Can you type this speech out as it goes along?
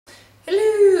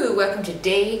welcome to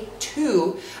day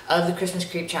 2 of the Christmas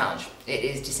Creep Challenge. It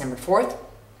is December 4th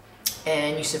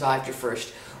and you survived your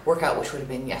first workout, which would have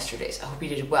been yesterday's. I hope you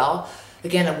did well.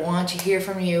 Again, I want to hear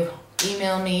from you.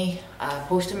 Email me,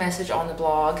 post a message on the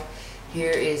blog. Here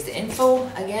is the info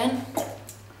again.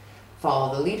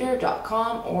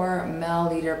 followtheleader.com or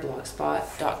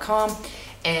melleaderblogspot.com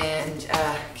and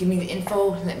give me the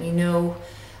info. Let me know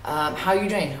how you're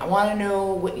doing. I want to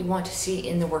know what you want to see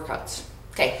in the workouts.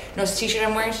 Okay, notice the t-shirt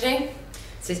I'm wearing today? It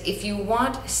says, if you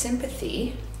want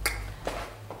sympathy,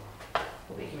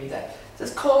 we can read that. It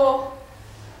says, call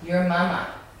your mama,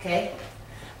 okay?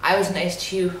 I was nice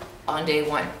to you on day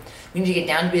 1. We need to get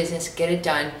down to business, get it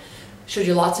done. Showed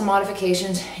you lots of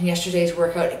modifications in yesterday's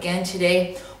workout. Again,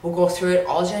 today, we'll go through it.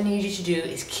 All I need you to do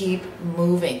is keep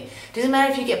moving. Doesn't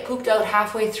matter if you get pooped out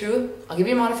halfway through. I'll give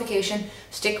you a modification.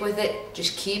 Stick with it.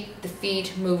 Just keep the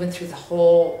feet moving through the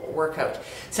whole workout.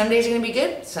 Some days are going to be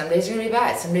good. Some days are going to be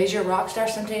bad. Some days you're a rock star.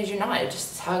 Some days you're not. It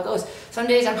just is how it goes. Some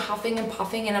days I'm huffing and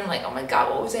puffing and I'm like, oh my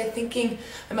God, what was I thinking?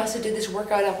 I must have did this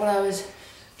workout up when I was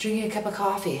drinking a cup of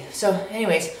coffee. So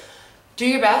anyways, do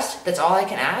your best. That's all I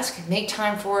can ask. Make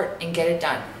time for it and get it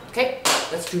done. Okay,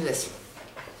 let's do this.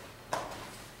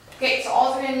 Okay, so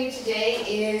all we're going to need today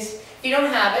is, if you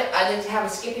don't have it, I'd like to have a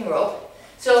skipping rope.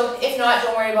 So if not,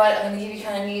 don't worry about it. I'm going to give you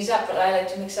kind of knees up, but I like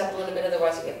to mix up a little bit,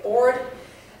 otherwise you get bored.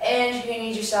 And you're going to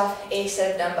need yourself a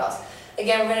set of dumbbells.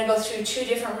 Again, we're going to go through 2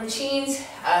 different routines,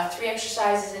 3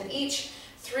 exercises in each,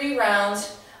 3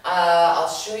 rounds. I'll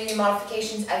show you the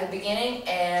modifications at the beginning,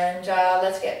 and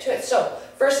let's get to it. So,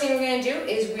 first thing we're going to do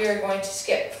is we are going to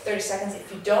skip for 30 seconds.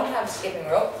 If you don't have a skipping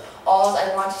rope, all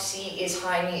I want to see is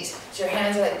high knees. So your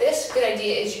hands are like this. Good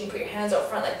idea is you can put your hands out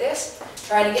front like this.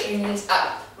 Try to get your knees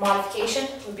up. Modification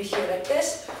would be here like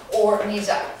this, or knees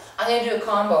up. I'm going to do a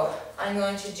combo. I'm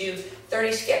going to do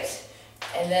 30 skips,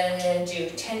 and then I'm going to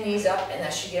do 10 knees up, and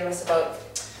that should give us about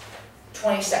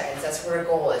 20 seconds. That's where our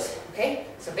goal is. Okay?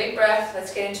 So big breath.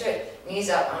 Let's get into it.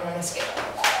 Knees up. I'm going to skip.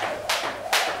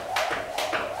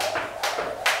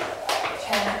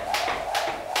 10.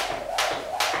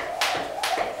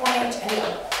 20.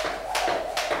 10.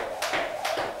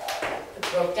 Put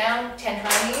the rope down. 10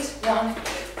 high knees. 1,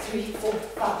 3, 4,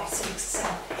 5, 6,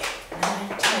 7, 8, 9,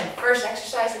 10. First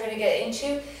exercise we're going to get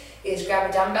into is grab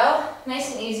a dumbbell.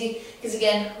 Nice and easy, because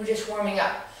again, we're just warming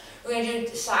up. We're going to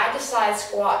do side-to-side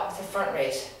squat with a front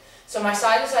raise. So my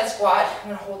side-to-side squat, I'm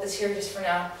going to hold this here just for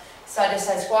now.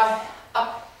 Side-to-side squat,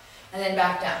 up, and then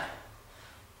back down.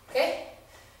 Okay?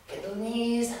 Get the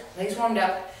knees, legs warmed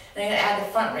up, and I'm going to add the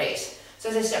front raise. So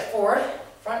as I step forward,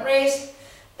 front raise,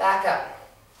 back up.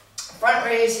 Front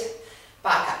raise,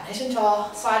 back up. Nice and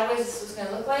tall, sideways, this is what it's going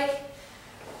to look like.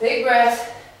 Big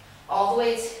breath, all the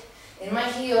weights in my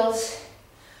heels.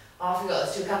 Off we go.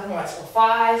 Let's do a couple more. Let's go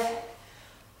 5,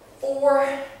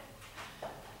 4,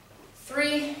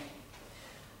 3,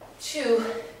 2,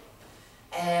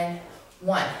 and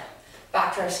 1.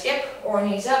 Back to our skip or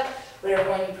knees up, whatever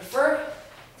one you prefer.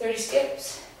 30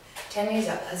 skips, 10 knees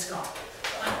up. Let's go. 1,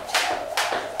 2,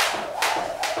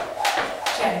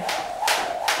 10,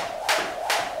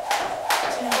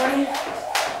 20,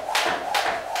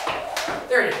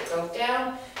 30. Go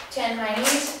down, 10 high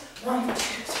knees. 1, 2,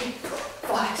 3, 4,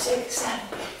 5, 6, 7,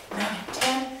 8, 9,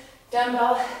 10.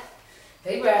 Dumbbell.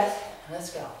 Big breath.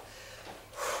 Let's go.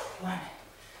 1,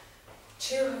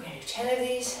 2. We're going to do 10 of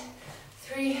these.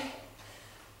 3,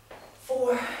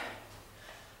 4,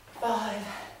 5,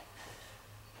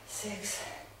 6,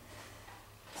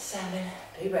 7.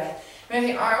 Big breath. Remember,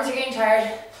 if your arms are getting tired,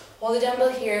 hold the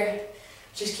dumbbell here.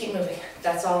 Just keep moving.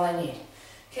 That's all I need.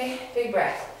 Okay, big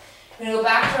breath. We're going to go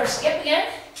back to our skip again.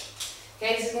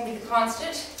 Okay, this is going to be the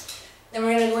constant. Then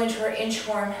we're going to go into our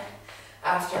inchworm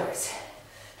afterwards.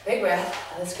 Big breath.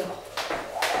 Let's go.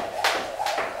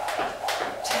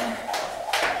 10,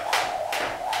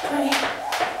 20,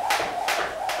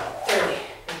 30.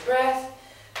 Big breath.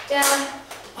 Down.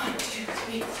 1, 2,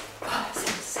 3, 4, 5,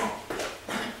 6, 7, 8,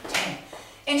 9, 10.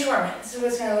 Inchworm. This is what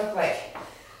it's going to look like.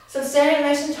 So I'm standing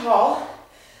nice and tall.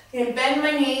 I'm going to bend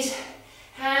my knees.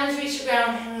 Hands reach the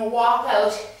ground. I'm going to walk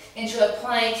out into a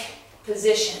plank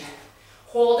position.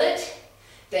 Hold it.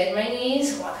 Bend my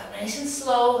knees. Walk up nice and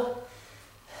slow.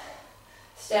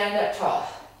 Stand up tall.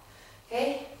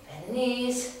 Okay? Bend the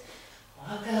knees.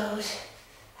 Walk out.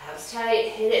 Abs tight.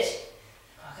 Hit it.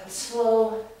 Walk up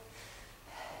slow.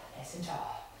 Nice and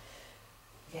tall.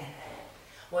 Again.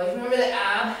 Always remember the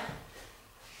abs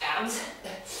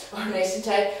are nice and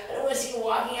tight. I don't want to see you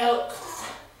walking out.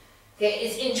 Okay,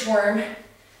 it's inchworm.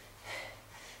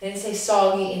 They didn't say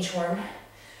soggy inchworm.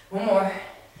 One more.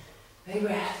 Big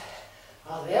breath.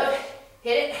 All the way out.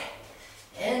 Hit it.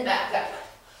 And back up.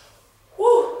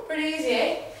 Woo! Pretty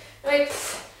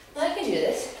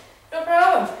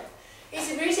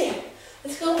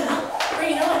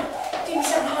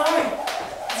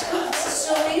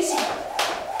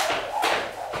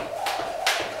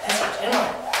 10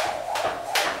 more.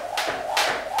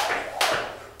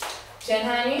 10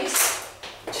 high knees.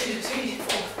 2, 3,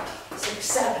 4, 6,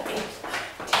 7, 8,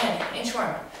 10.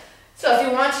 Inchworm. So if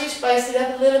you want to, spice it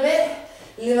up a little bit.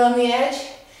 Live on the edge.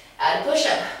 Add a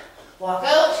push-up. Walk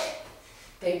out.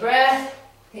 Big breath.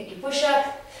 Hit your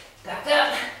push-up. Back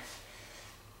up.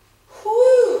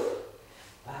 Whoo.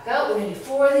 Back out. We're going to do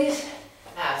 4 of these.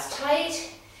 Abs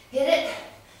tight. Hit it.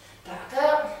 Back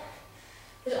up.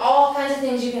 There's all kinds of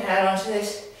things you can add onto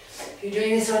this. If you're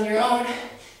doing this on your own,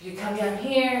 you come down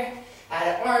here,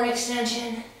 add an arm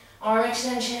extension,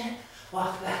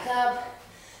 walk back up,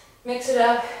 mix it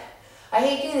up. I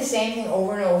hate doing the same thing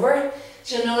over and over.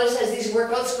 So you'll notice as these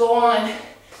workouts go on,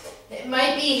 it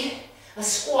might be a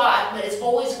squat, but it's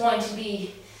always going to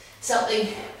be something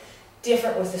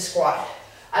different with the squat.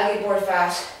 I get bored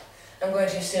fast. I'm going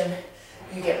to assume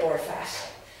you get bored fast.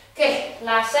 Okay,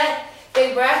 last set,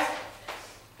 big breath.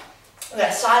 We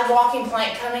got a side walking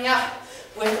plank coming up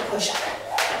with a push-up.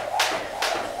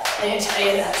 I didn't tell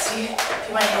you that, so if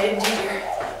you went ahead and did your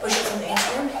push-ups on the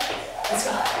inchworm, let's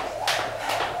go.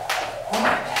 1,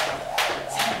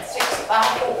 7, 6,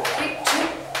 5, 4, 3,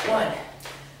 2, 1.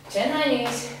 10 high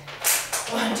knees.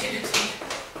 1, 2, 3,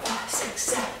 4, 6,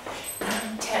 7,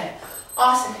 9, 10.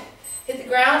 Awesome. Hit the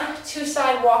ground, 2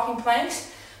 side walking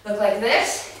planks. Look like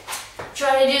this.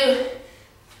 Try to do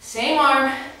same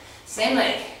arm, same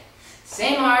leg.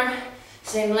 Same arm,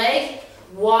 same leg,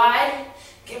 wide.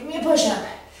 Give me a push-up.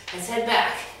 Let's head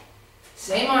back.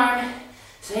 Same arm,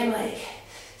 same leg.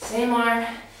 Same arm,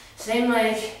 same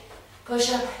leg.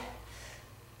 Push-up.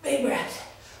 Big breath.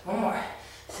 1 more.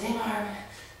 Same arm,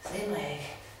 same leg.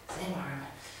 Same arm,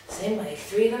 same leg.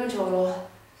 3 of them total.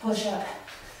 Push-up.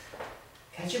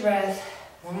 Catch your breath.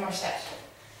 1 more set.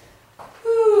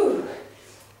 Woo.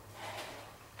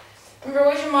 Remember,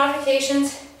 with your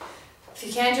modifications, if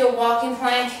you can't do a walking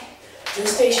plank, do a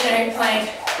stationary plank.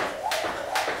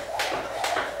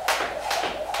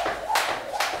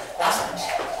 Last one.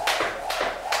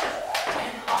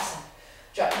 10, awesome.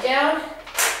 Drop it down,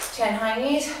 10 high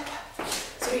knees,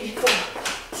 3,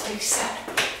 4, 6,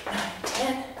 7, 9,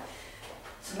 10.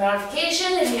 Some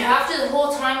modification, if you have to the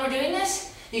whole time we're doing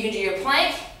this, you can do your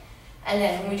plank, and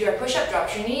then when we do our push-up, drop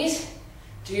your knees,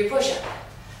 do your push-up.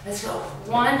 Let's go.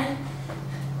 1,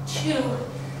 2,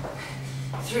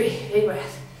 3, big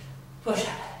breath, push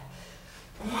up.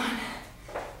 1,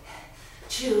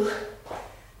 2,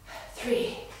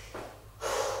 3,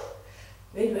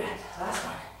 big breath, last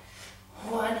one.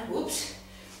 1, whoops,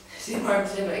 same arm,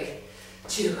 same leg.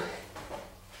 2,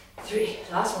 3,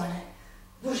 last one,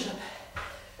 push up.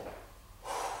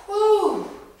 Woo!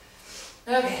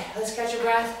 Okay, let's catch your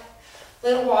breath,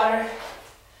 little water.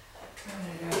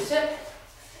 I'm gonna do a sip,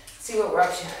 see what we're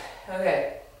up to.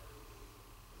 Okay.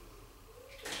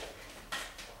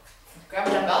 Grab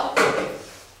a dumbbell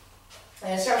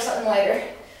and start with something lighter,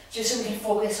 just so we can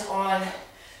focus on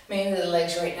mainly the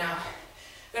legs right now.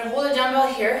 I'm gonna hold the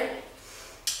dumbbell here,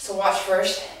 so watch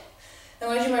first. Then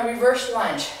I'm gonna do my reverse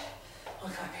lunge. I'll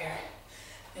come up here.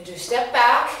 I'm gonna do a step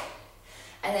back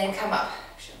and then come up.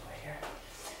 Actually, right here.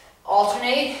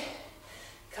 Alternate,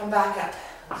 come back up.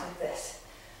 Looks like this.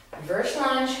 Reverse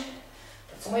lunge,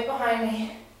 put some weight behind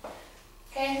me.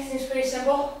 Okay, seems pretty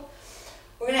simple.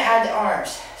 We're gonna add the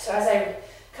arms. So as I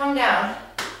come down,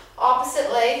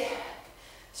 opposite leg,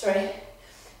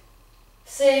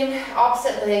 same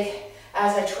opposite leg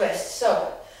as I twist.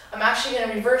 So I'm actually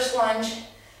gonna reverse lunge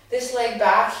this leg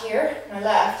back here, my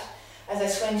left, as I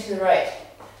swing to the right.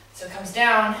 So it comes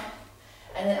down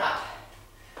and then up,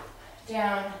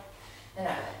 down and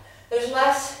up. There's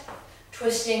less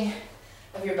twisting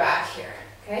of your back here,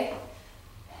 okay?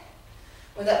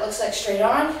 What that looks like straight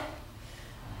on,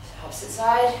 opposite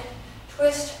side,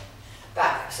 twist,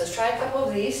 back up. So let's try a couple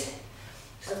of these,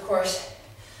 because of course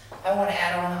I want to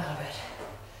add on a little bit.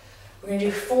 We're going to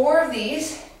do 4 of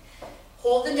these,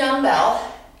 hold the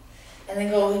dumbbell, and then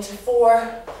go into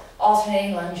 4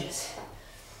 alternating lunges.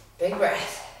 Big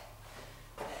breath.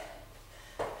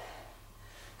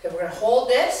 Okay, we're going to hold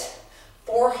this,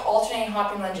 4 alternating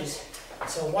hopping lunges.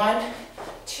 So 1,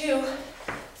 2,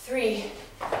 3,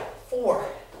 4.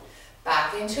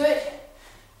 Back into it.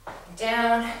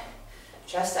 Down,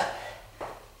 chest up.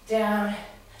 Down,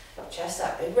 chest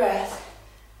up. Big breath.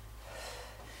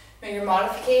 Now your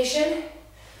modification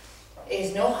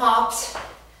is no hops.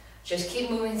 Just keep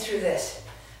moving through this.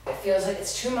 If it feels like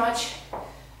it's too much,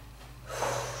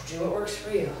 do what works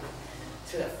for you.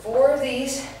 So we have 4 of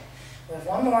these. We have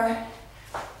 1 more.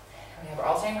 We have our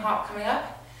alternating hop coming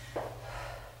up.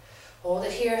 Hold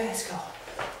it here. Let's go.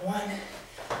 1,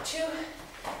 2,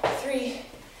 3,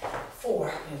 4.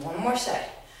 We have 1 more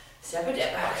set. Step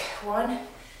it back. 1,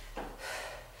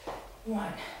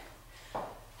 1,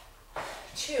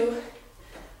 2,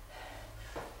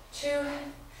 2,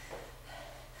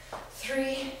 3.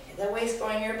 Get that waist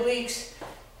going, your obliques.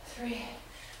 3.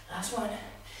 Last one.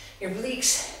 Your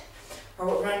obliques are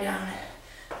what run down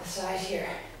the side here.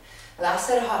 Last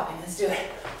set of hopping. Let's do it.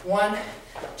 1,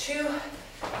 2,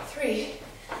 3,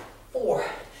 4.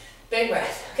 Big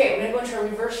breath. Okay, we're going to go into our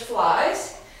reverse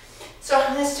flies. So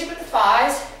let's stick with the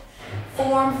flies.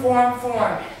 Form, form,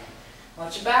 form.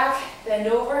 Watch your back, bend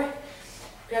over,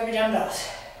 grab your dumbbells.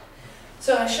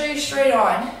 So I'm going to show you straight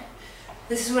on.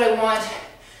 This is what I want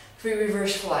for your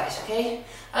reverse flies, okay?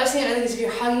 I was thinking as if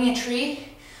you're hugging a tree,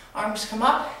 arms come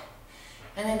up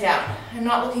and then down. I'm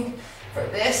not looking for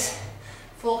this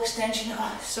full extension.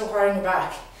 Oh, so hard on your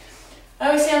back. I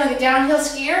always say I'm like a downhill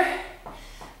skier.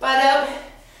 Butt out,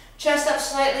 chest up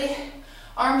slightly,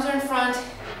 arms are in front,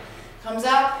 comes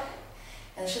up,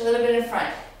 and just a little bit in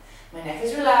front. My neck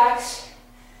is relaxed,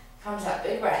 comes up,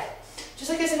 big breath. Just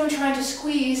like as if I'm trying to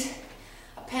squeeze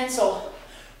a pencil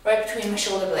right between my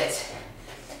shoulder blades.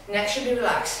 Neck should be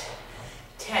relaxed.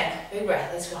 10, big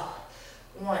breath, let's go.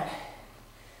 1,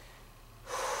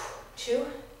 2,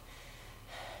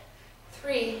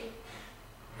 3,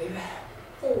 big breath.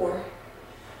 4,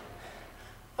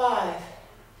 5,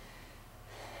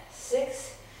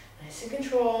 6, nice and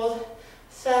controlled.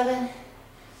 7,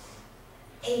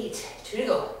 8, 2 to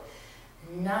go.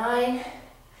 9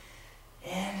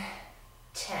 and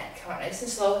 10. Come on, nice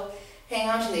and slow. Hang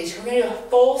on to these. We're going to do a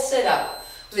full sit-up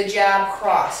with a jab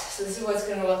cross. So this is what it's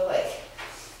going to look like.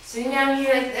 Sitting down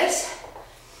here like this.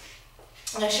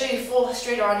 I'm going to show you full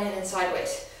straight on in and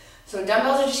sideways. So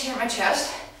dumbbells are just here at my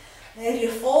chest. I'm going to do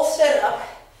a full sit-up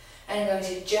and I'm going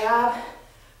to jab,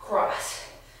 cross.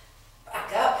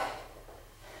 Back up,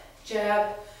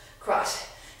 jab, cross.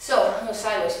 So I'm going to go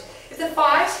sideways. If the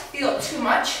thighs feel too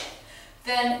much,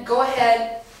 then go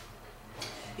ahead,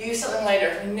 use something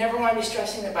lighter. We never want to be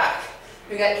stressing the back.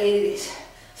 We got 8 of these.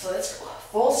 So let's go.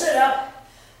 Full sit up,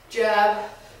 jab,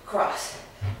 cross.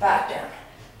 Back down.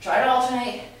 Try to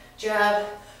alternate, jab,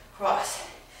 cross.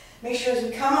 Make sure as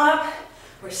we come up,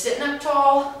 we're sitting up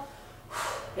tall.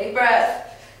 Big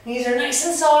breath. Knees are nice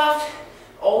and soft.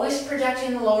 Always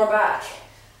protecting the lower back.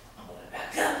 Hold it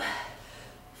back up.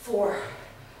 4.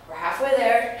 We're halfway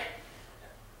there.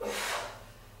 Get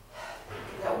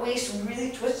that waist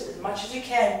really twisted as much as you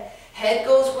can. Head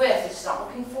goes with. It's not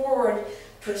looking forward.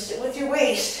 Twist it with your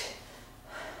waist.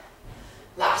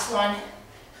 Last one.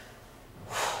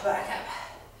 Back up.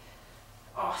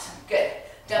 Awesome. Good.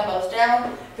 Dumbbells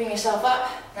down. Bring yourself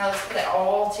up. Now let's put it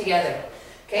all together.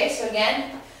 Okay, so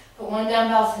again, put one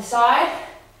dumbbell to the side.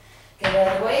 Get it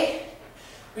out of the way.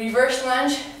 Reverse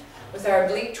lunge with our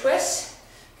oblique twists.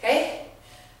 Okay.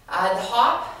 Add the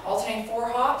hop, alternating 4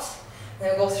 hops. And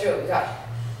then we'll go through it. We got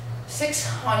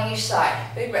 6 on each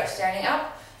side. Big breath, standing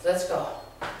up. So let's go.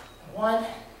 1,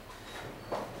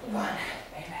 1,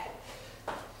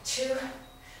 2,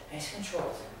 nice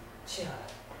controlled. 2,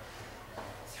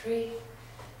 3,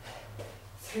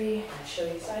 3. I'll show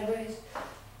you sideways.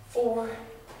 4,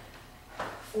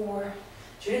 4,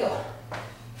 2 to go.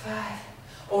 5.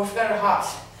 Oh, we forgot our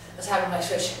hops. Let's have them like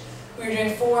switch. We were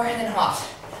doing 4 and then hops.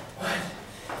 1,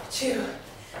 2,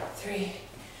 3,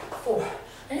 4.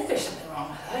 I think there's something wrong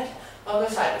with that. I'll go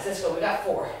sideways. Let's go. We got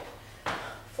 4.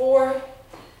 4,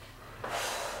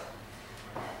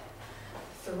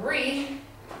 3,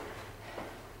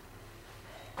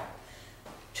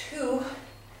 2.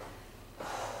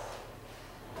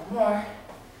 One more.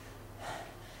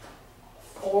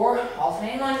 4.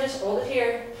 Alternating lunges. Hold it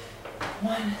here.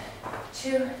 1,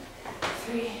 2,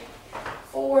 3,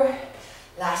 4.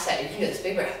 Last set. You can do this.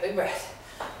 Big breath. Big breath.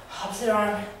 Opposite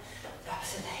arm.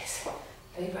 Opposite legs.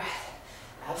 Big breath.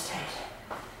 Abs tight.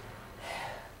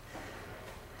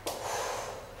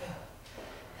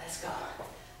 Let's go.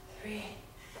 3,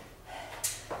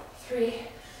 3.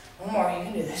 One more. You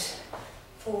can do this.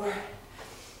 4,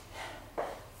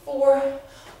 4.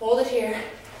 Hold it here.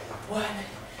 1,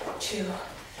 2,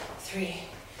 3,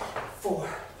 4.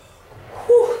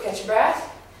 Whew. Catch your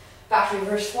breath. Back to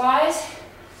reverse flies.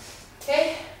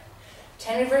 Okay.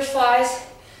 10 reverse flies.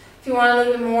 If you want a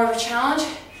little bit more of a challenge,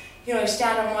 you can always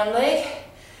stand on one leg.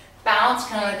 Balance,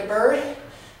 kind of like a bird.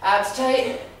 Abs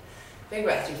tight. Big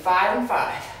breath. Do 5 and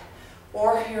 5.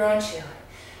 Or you're on 2.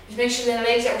 Just make sure the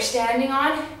legs that we're standing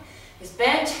on is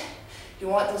bent. You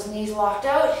want those knees locked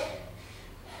out.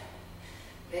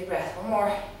 Big breath. One more.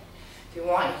 If you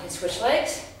want, you can switch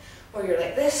legs. Or you're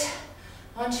like this.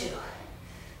 On 2.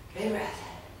 Big breath.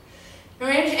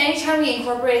 Remember, anytime we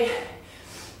incorporate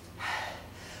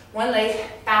one leg,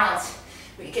 balance.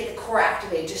 but you get the core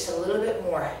activated just a little bit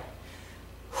more.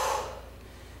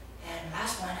 And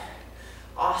last one.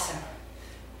 Awesome.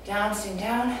 Down, sitting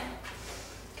down.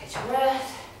 Catch your breath.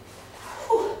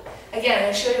 Whew. Again, I'm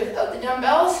going to show you without the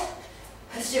dumbbells.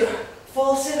 Let's do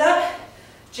full sit up,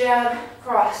 jab,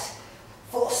 cross.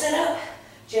 Full sit up,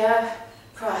 jab,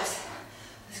 cross.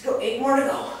 Let's go, 8 more to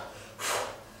go.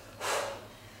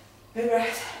 Big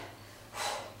breath.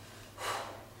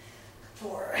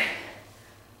 4,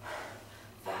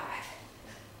 5.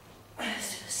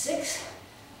 Let's do 6,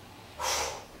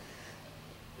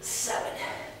 7,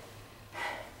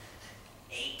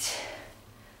 8,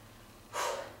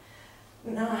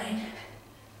 9.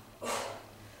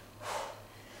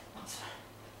 That's fine.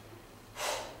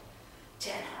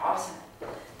 10. Awesome.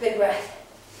 Big breath.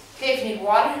 Okay, if you need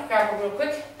water, grab it real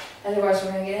quick. Otherwise,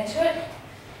 we're going to get into it.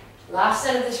 Last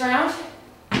set of this round.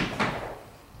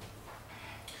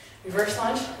 Reverse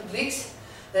lunge, obliques.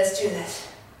 Let's do this.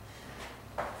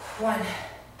 1. A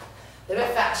little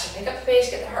bit faster. Pick up the pace,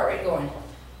 get the heart rate going.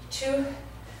 2,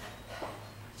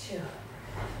 2,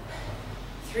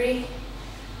 3,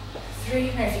 3.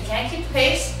 And if you can't keep the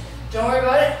pace, don't worry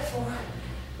about it. 4,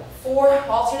 4.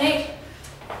 Alternate.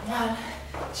 1,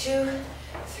 2,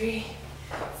 3,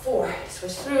 4.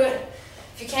 Switch through it.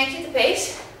 If you can't keep the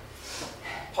pace,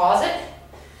 pause it.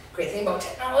 Great thing about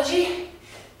technology.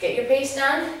 Get your pace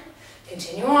done.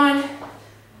 Continue on.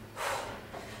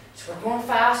 So we're going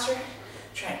faster.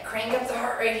 Try and crank up the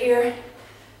heart rate here.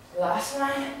 Last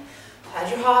one. Add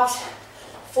your hops.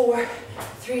 4,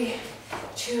 3,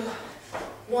 2,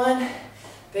 1.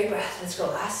 Big breath. Let's go.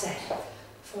 Last set.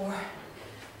 4,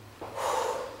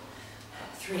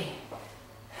 3,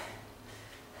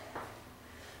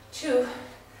 2.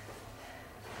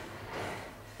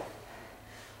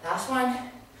 Last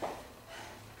one.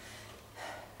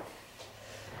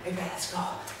 Big breath. Let's go.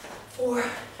 4,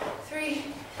 3,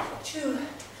 2,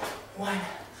 1.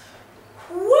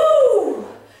 Woo!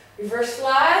 Reverse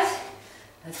flies.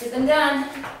 Let's get them done.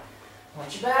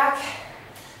 Watch your back.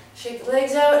 Shake the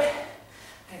legs out.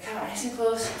 And come nice and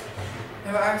close.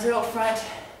 Remember, arms are out front.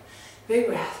 Big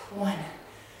breath. 1,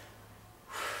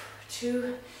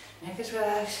 2. Neck is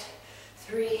relaxed.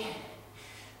 3,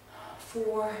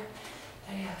 4.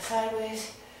 There you go.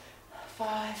 Sideways.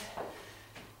 5,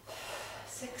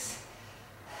 6,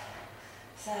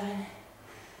 7,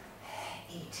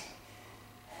 8,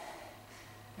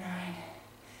 9,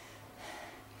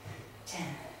 10.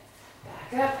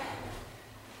 Back up.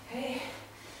 Okay.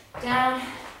 Down.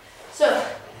 So,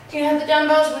 you can have the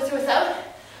dumbbells with or without.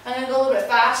 I'm going to go a little bit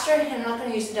faster, and I'm not going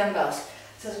to use the dumbbells.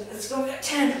 So let's go. We got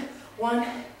 10. 1.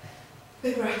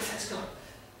 Big breath. Let's go.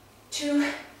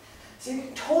 2. So you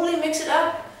can totally mix it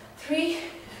up. 3.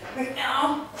 Right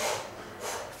now.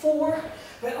 4.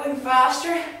 We're going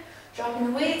faster. Dropping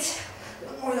the weights. A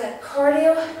little more of that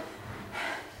cardio.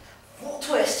 Full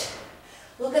twist.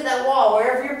 Look at that wall.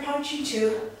 Wherever you're punching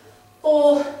to.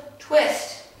 Full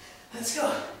twist. Let's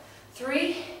go.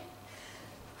 3.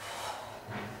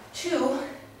 2.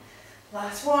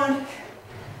 Last one.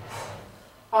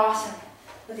 Awesome.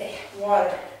 Okay,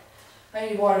 water. I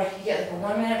need water. You get like a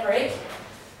 1 minute break.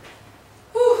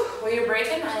 Whew. While you're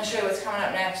breaking, I'm going to show you what's coming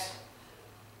up next.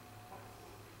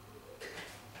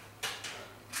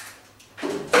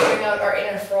 Bring out our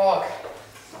inner frog.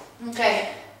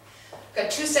 Okay, got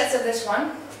 2 sets of this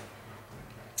one.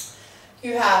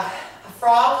 You have a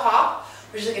frog hop,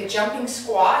 which is like a jumping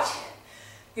squat.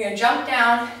 You're going to jump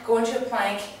down, go into a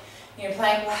plank, and your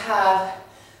plank will have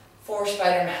 4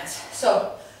 Spidermans.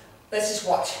 So let's just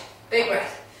watch. Big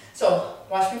breath. So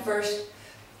watch me first.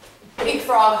 Big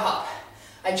frog hop.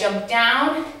 I jump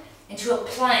down into a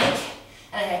plank,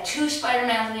 and I have 2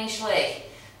 Spidermans on each leg.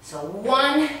 So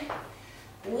 1,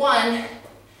 1,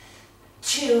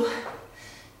 2,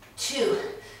 2.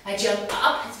 I jump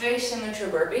up. It's very similar to a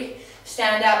burpee.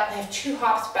 Stand up. I have 2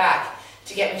 hops back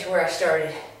to get me to where I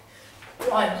started.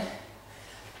 1,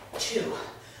 2.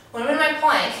 When I'm in my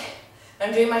plank,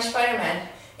 I'm doing my Spiderman,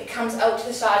 it comes out to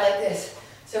the side like this.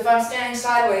 So if I'm standing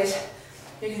sideways,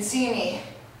 you can see me.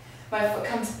 My foot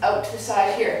comes out to the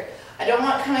side here. I don't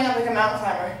want it coming up like a mountain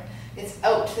climber. It's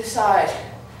out to the side.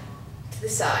 To the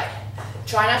side.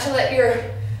 Try not to let your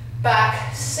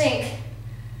back sink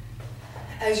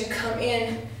as you come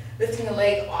in, lifting the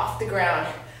leg off the ground.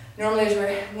 Normally is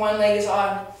where one leg is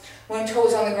on, one toe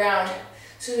is on the ground.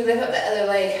 So as we lift up the other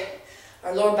leg,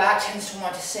 our lower back tends to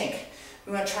want to sink.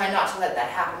 We want to try not to let that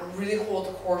happen. Really hold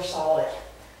the core solid.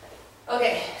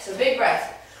 Okay, so big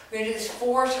breath. We're going to do this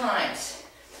 4 times.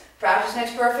 Practice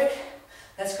makes perfect.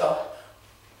 Let's go.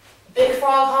 Big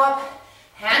frog hop,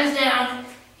 hands down,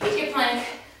 hit your plank,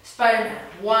 Spiderman.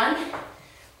 1,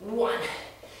 1.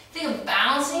 Think of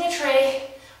balancing a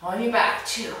tray on your back.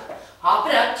 2. Hop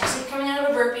it up, just like coming out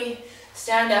of a burpee.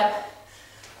 Stand up.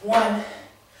 1,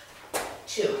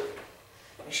 2.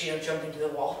 Make sure you don't jump into the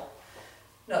wall.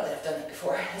 Not that I've done that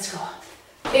before. Let's go.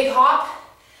 Big hop,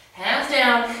 hands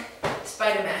down,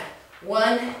 Spider-Man.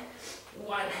 1,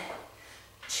 1,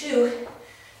 2,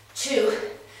 2.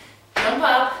 Jump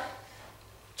up,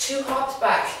 2 hops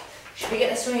back. Should be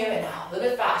getting the swing of it now. A little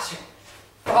bit faster.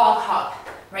 Frog hop.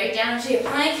 Right down to your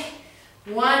plank.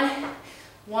 1,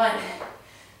 1,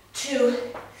 2,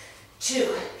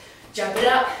 2. Jump it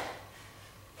up.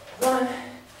 1,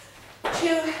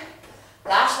 2.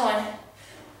 Last one.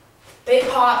 Big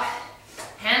hop.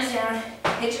 Hands down.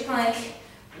 Hit your plank.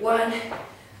 1,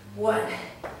 1,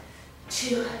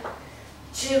 2,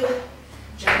 2.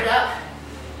 Jump it up.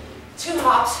 2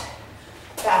 hops.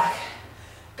 Back.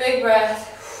 Big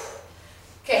breath.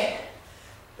 Okay.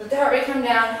 Let the heart rate come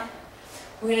down.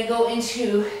 We're going to go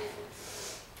into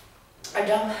our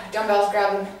dumbbells.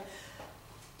 Grab them.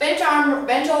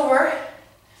 Bent over.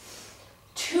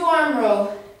 2-arm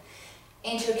row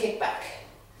into a kickback.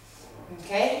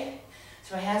 Okay?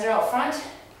 So my hands are out front.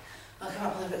 I'll come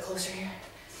up a little bit closer here.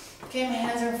 Okay, my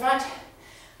hands are in front.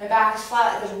 My back is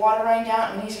flat, like there's water running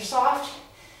down. My knees are soft.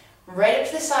 Right up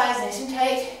to the sides, nice and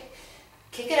tight.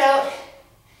 Kick it out.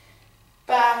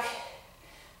 Back.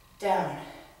 Down.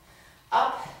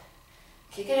 Up.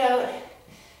 Kick it out.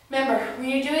 Remember, when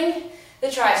you're doing the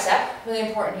tricep, really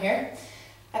important here,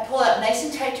 I pull up nice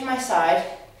and tight to my side.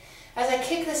 As I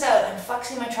kick this out, I'm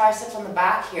flexing my triceps on the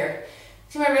back here.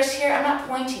 See my wrist here? I'm not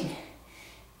pointing.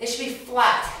 It should be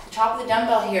flat. The top of the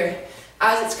dumbbell here,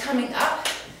 as it's coming up,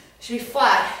 should be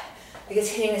flat, like it's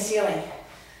hitting the ceiling.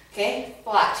 Okay?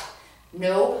 Flat.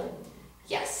 No.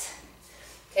 Yes.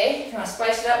 Okay? If you want to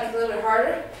spice it up, make it a little bit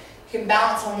harder, you can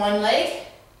balance on one leg.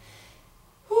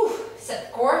 Whew. Set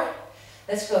the core.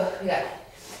 Let's go. We got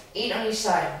 8 on each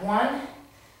side. 1,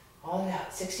 all the way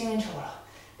out. 16 in total.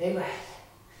 Big breath.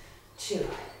 2.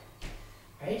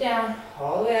 Right down,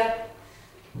 all the way up.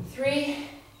 3.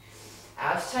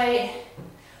 Abs tight.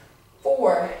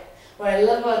 4. What I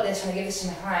love about this when I give this to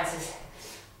my clients is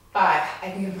 5. I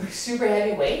can give them super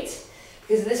heavy weights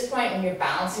because at this point when you're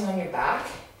balancing on your back,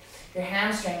 your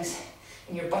hamstrings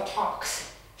and your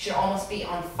buttocks should almost be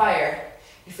on fire.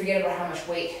 You forget about how much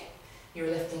weight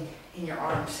you're lifting in your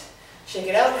arms. Shake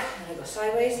it out, and I go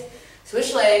sideways.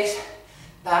 Switch legs,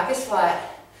 back is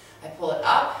flat. I pull it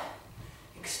up,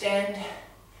 extend,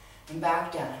 and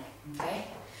back down, okay?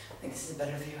 I think this is a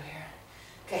better view here.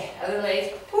 Okay, other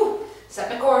leg, whew. Set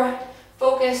my core,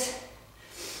 focus.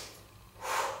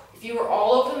 If you were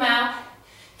all over the map,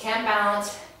 can't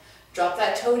balance, drop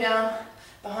that toe down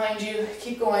behind you,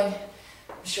 keep going.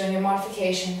 I'm showing you a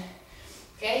modification.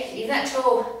 Okay, even that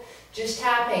toe just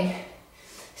tapping,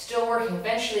 still working.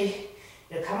 Eventually,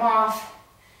 it'll come off,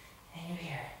 and you're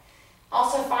here.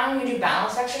 Also, find when you do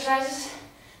balance exercises,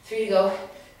 3 to go,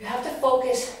 you have to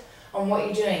focus on what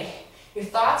you're doing. Your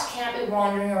thoughts can't be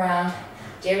wandering around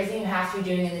to everything you have to be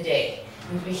doing in the day.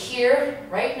 You need to be here,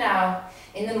 right now,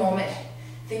 in the moment.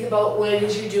 Think about what it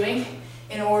is you're doing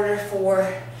in order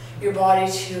for your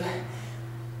body to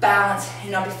balance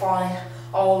and not be falling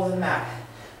all over the map.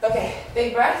 Okay,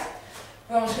 big breath.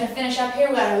 We're almost going to finish up here.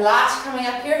 We've got our last coming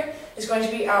up here. It's going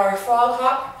to be our frog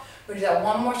hop. We'll do that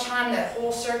one more time, that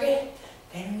whole circuit,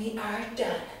 then we are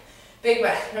done. Big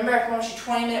breath. Remember, I promised you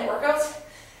 20-minute workouts.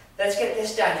 Let's get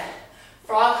this done.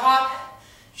 Frog hop,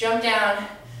 jump down,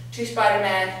 2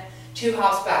 Spider-Man, 2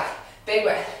 hops back. Big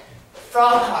breath.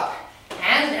 Frog hop,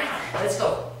 hands down. Let's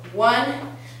go. 1,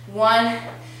 1,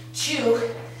 2,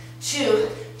 2.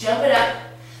 Jump it up.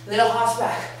 Little hops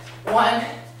back. 1,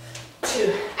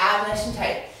 2. Ab nice and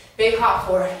tight. Big hop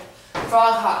forward.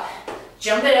 Frog hop.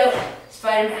 Jump it out.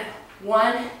 Spider-Man.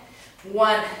 1,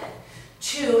 1,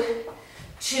 2,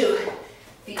 2.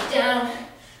 Feet down.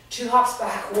 2 hops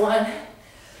back. 1,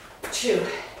 2.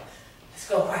 Let's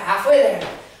go. We're halfway there.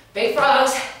 Big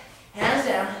frogs. Hands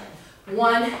down.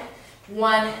 1,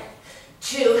 1,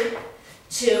 2,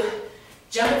 2.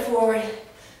 Jump it forward.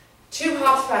 2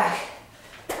 hops back.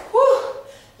 Woo.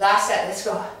 Last set. Let's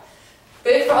go.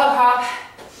 Big frog hop.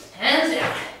 Hands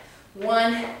down.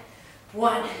 1,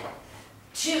 1,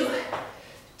 2,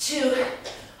 2.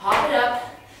 Hop it up.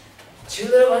 2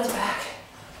 little ones back.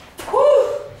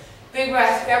 Woo. Big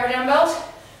breath. Grab our dumbbells.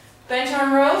 Bench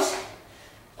arm rows.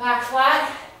 Back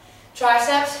flat.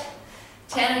 Triceps.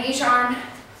 10 on each arm.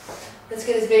 Let's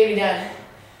get this baby done.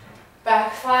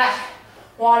 Back flat.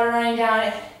 Water running down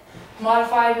it.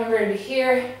 Modified. Remember to be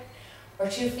here or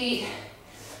 2 feet.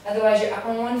 Otherwise, you're up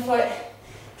on 1 foot.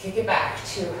 Kick it back.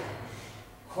 2.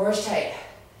 Core is tight.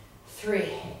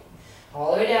 3,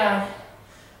 all the way down,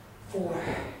 4,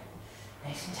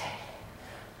 nice and tight,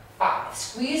 5,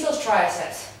 squeeze those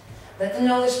triceps, let them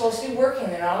know they're supposed to be working,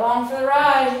 they're not along for the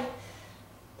ride,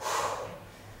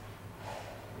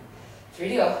 3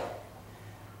 to go,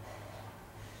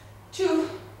 2,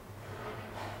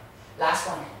 last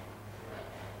one,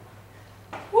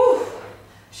 woo,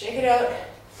 shake it out,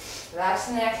 relax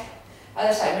the neck,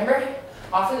 other side, remember,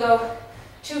 off we go,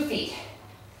 2 feet,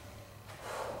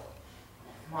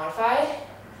 modified,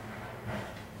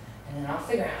 and then off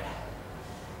the ground.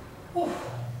 Whew.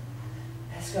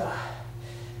 Let's go.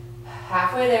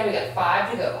 Halfway there, we got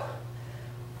 5 to go.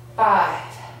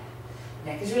 5,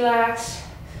 neck is relaxed,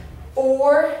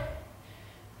 4,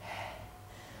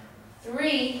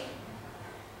 3,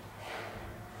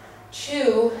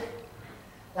 2,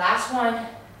 last one,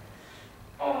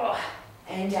 oh,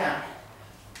 and down.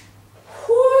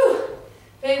 Whew.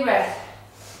 Big breath.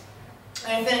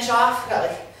 I'm gonna finish off, got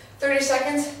like 30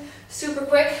 seconds, super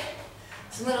quick.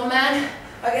 Some little man,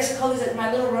 I guess I call these like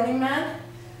my little running man.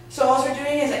 So all we're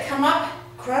doing is I come up,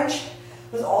 crunch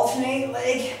with alternate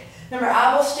leg. Remember,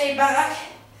 elbows stay back,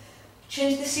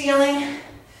 chin to the ceiling,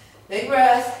 big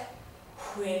breath.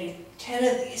 We're gonna do 10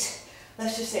 of these.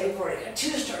 Let's just say we've already got 2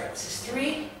 started. This is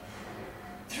 3,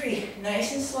 3,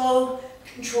 nice and slow,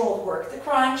 controlled, work the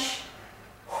crunch.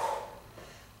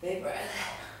 Big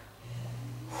breath.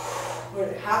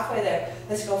 We're halfway there.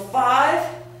 Let's go 5,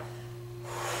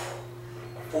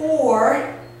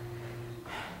 4,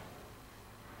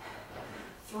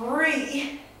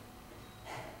 3,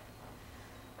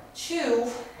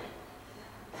 2,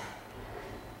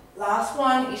 last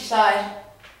one, each side.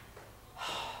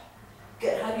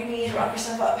 Good, hug your knees, rock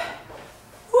yourself up.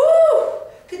 Woo!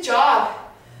 Good job.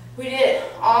 We did it.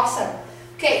 Awesome.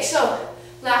 Okay, so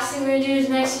last thing we're gonna do is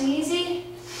nice and easy.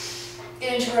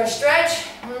 Get into our stretch.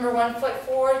 Remember, 1 foot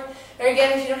forward. Or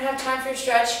again, if you don't have time for your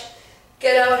stretch,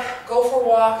 get out, go for a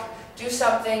walk, do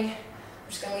something. I'm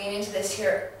just gonna lean into this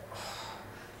here.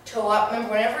 Toe up.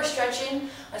 Remember, whenever we're stretching,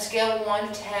 on a scale of 1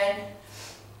 to 10,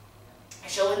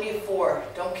 it should only be a 4.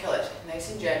 Don't kill it.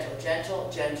 Nice and gentle, gentle,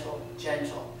 gentle,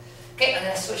 gentle. Okay, I'm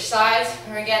gonna switch sides.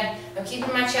 Remember again, I'm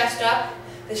keeping my chest up.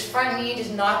 This front knee does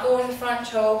not go in the front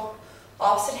toe.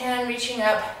 Opposite hand reaching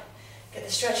up. Get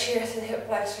the stretch here through the hip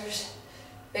flexors.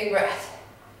 Big breath.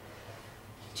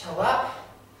 Toe up.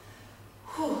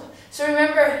 Whew. So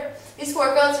remember, these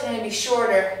workouts are going to be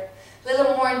shorter, a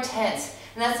little more intense,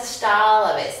 and that's the style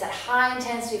of it. It's that high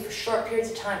intensity for short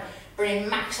periods of time, burning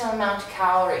maximum amount of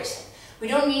calories. We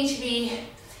don't need to be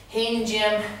hitting the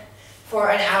gym for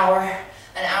an hour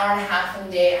and a half in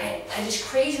a day. I'm just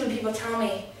crazy when people tell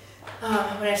me,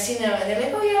 when I've seen them, and they're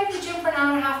like, oh yeah, I'm in the gym for an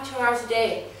hour and a half, 2 hours a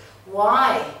day.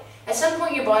 Why? At some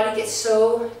point your body gets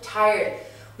so tired.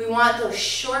 We want those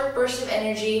short bursts of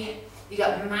energy. You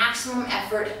got maximum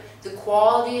effort. The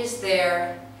quality is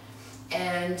there.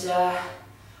 And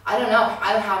I don't know.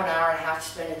 I don't have an hour and a half to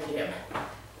spend in the gym.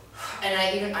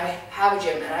 And I have a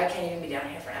gym and I can't even be down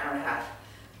here for an hour and a half.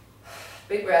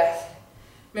 Big breath.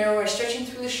 Remember, we're stretching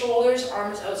through the shoulders,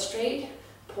 arms out straight.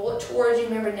 Pull it towards you.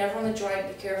 Remember, never on the joint.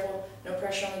 Be careful. No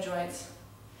pressure on the joints.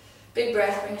 Big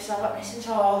breath. Bring yourself up nice and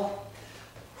tall.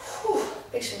 Whew.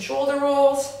 Big some shoulder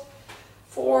rolls.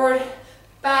 Forward,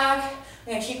 back.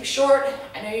 I'm going to keep it short.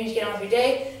 I know you need to get on with your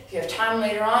day. If you have time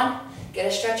later on, get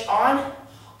a stretch on.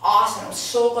 Awesome. I'm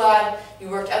so glad you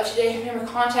worked out today. Remember,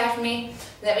 contact me.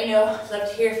 Let me know. I'd love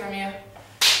to hear from you.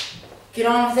 Get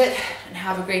on with it and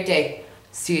have a great day.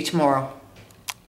 See you tomorrow.